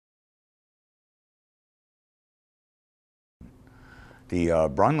The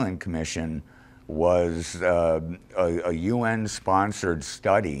Brundtland Commission was a UN-sponsored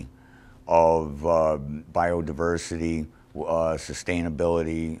study of biodiversity,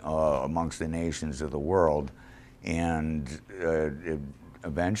 sustainability amongst the nations of the world, and it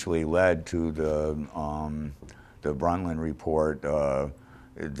eventually led to the Brundtland Report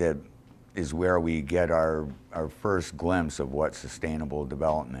that is where we get our first glimpse of what sustainable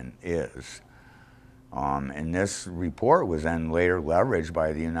development is. And this report was then later leveraged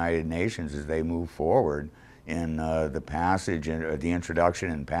by the United Nations as they move forward in the passage, the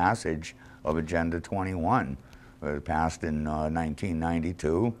introduction and passage of Agenda 21. Passed in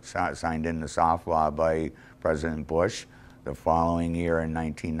 1992, signed into soft law by President Bush. The following year in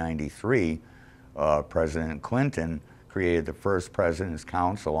 1993, President Clinton created the first President's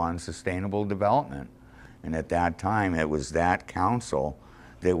Council on Sustainable Development. And at that time, it was that council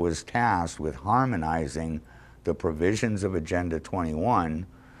that was tasked with harmonizing the provisions of Agenda 21,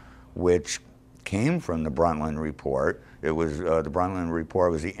 which came from the Brundtland Report. It was, the Brundtland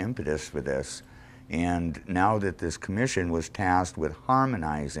Report was the impetus for this. And now that this commission was tasked with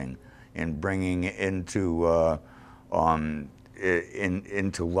harmonizing and bringing into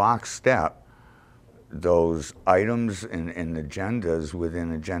lockstep those items and agendas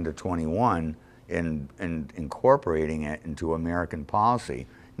within Agenda 21 and incorporating it into American policy.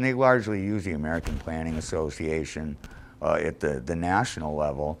 And they largely use the American Planning Association at the national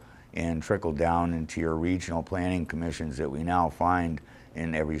level and trickle down into your regional planning commissions that we now find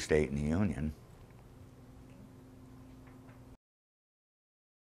in every state in the Union.